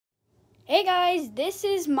Hey guys, this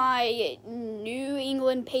is my New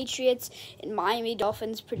England Patriots and Miami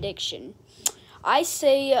Dolphins prediction. I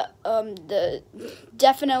say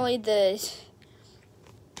definitely the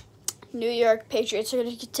New York Patriots are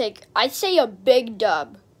going to take, I say a big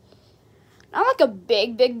dub. Not like a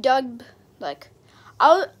big dub. Like,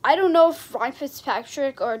 I don't know if Ryan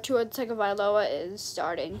Fitzpatrick or Tua Tagovailoa is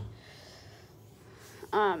starting.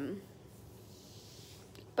 But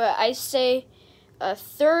I say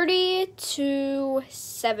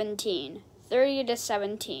 30-17.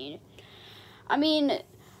 30-17. I mean,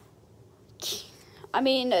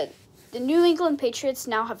 the New England Patriots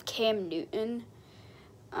now have Cam Newton.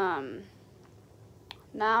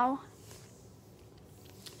 Now,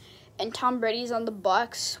 and Tom Brady's on the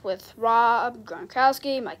Bucs with Rob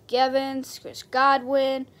Gronkowski, Mike Evans, Chris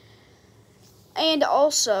Godwin, and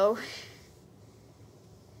also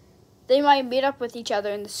they might meet up with each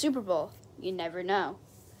other in the Super Bowl. You never know.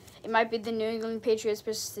 It might be the New England Patriots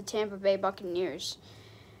versus the Tampa Bay Buccaneers.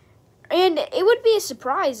 And it would be a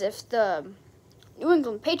surprise if the New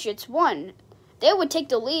England Patriots won. They would take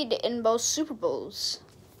the lead in both Super Bowls.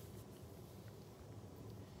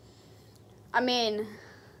 And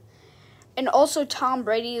also Tom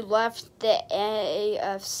Brady left the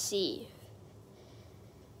AFC.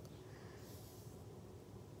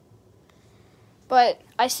 But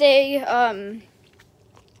I say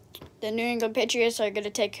the New England Patriots are going to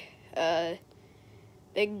take a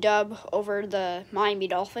big dub over the Miami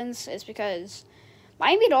Dolphins. It's because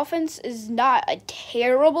Miami Dolphins is not a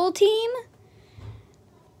terrible team,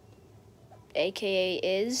 aka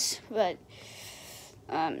is, but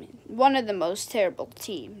one of the most terrible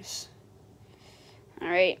teams. All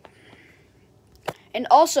right. And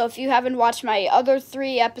also, if you haven't watched my other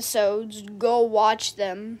 3 episodes, go watch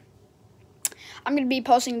them. I'm going to be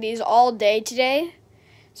posting these all day today,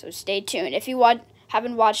 so stay tuned. If you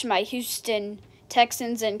haven't watched my Houston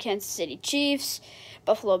Texans and Kansas City Chiefs,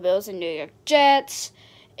 Buffalo Bills and New York Jets,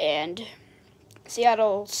 and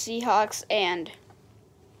Seattle Seahawks and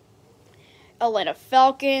Atlanta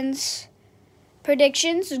Falcons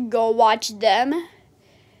predictions, go watch them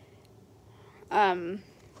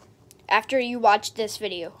after you watch this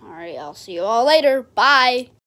video. All right, I'll see you all later. Bye.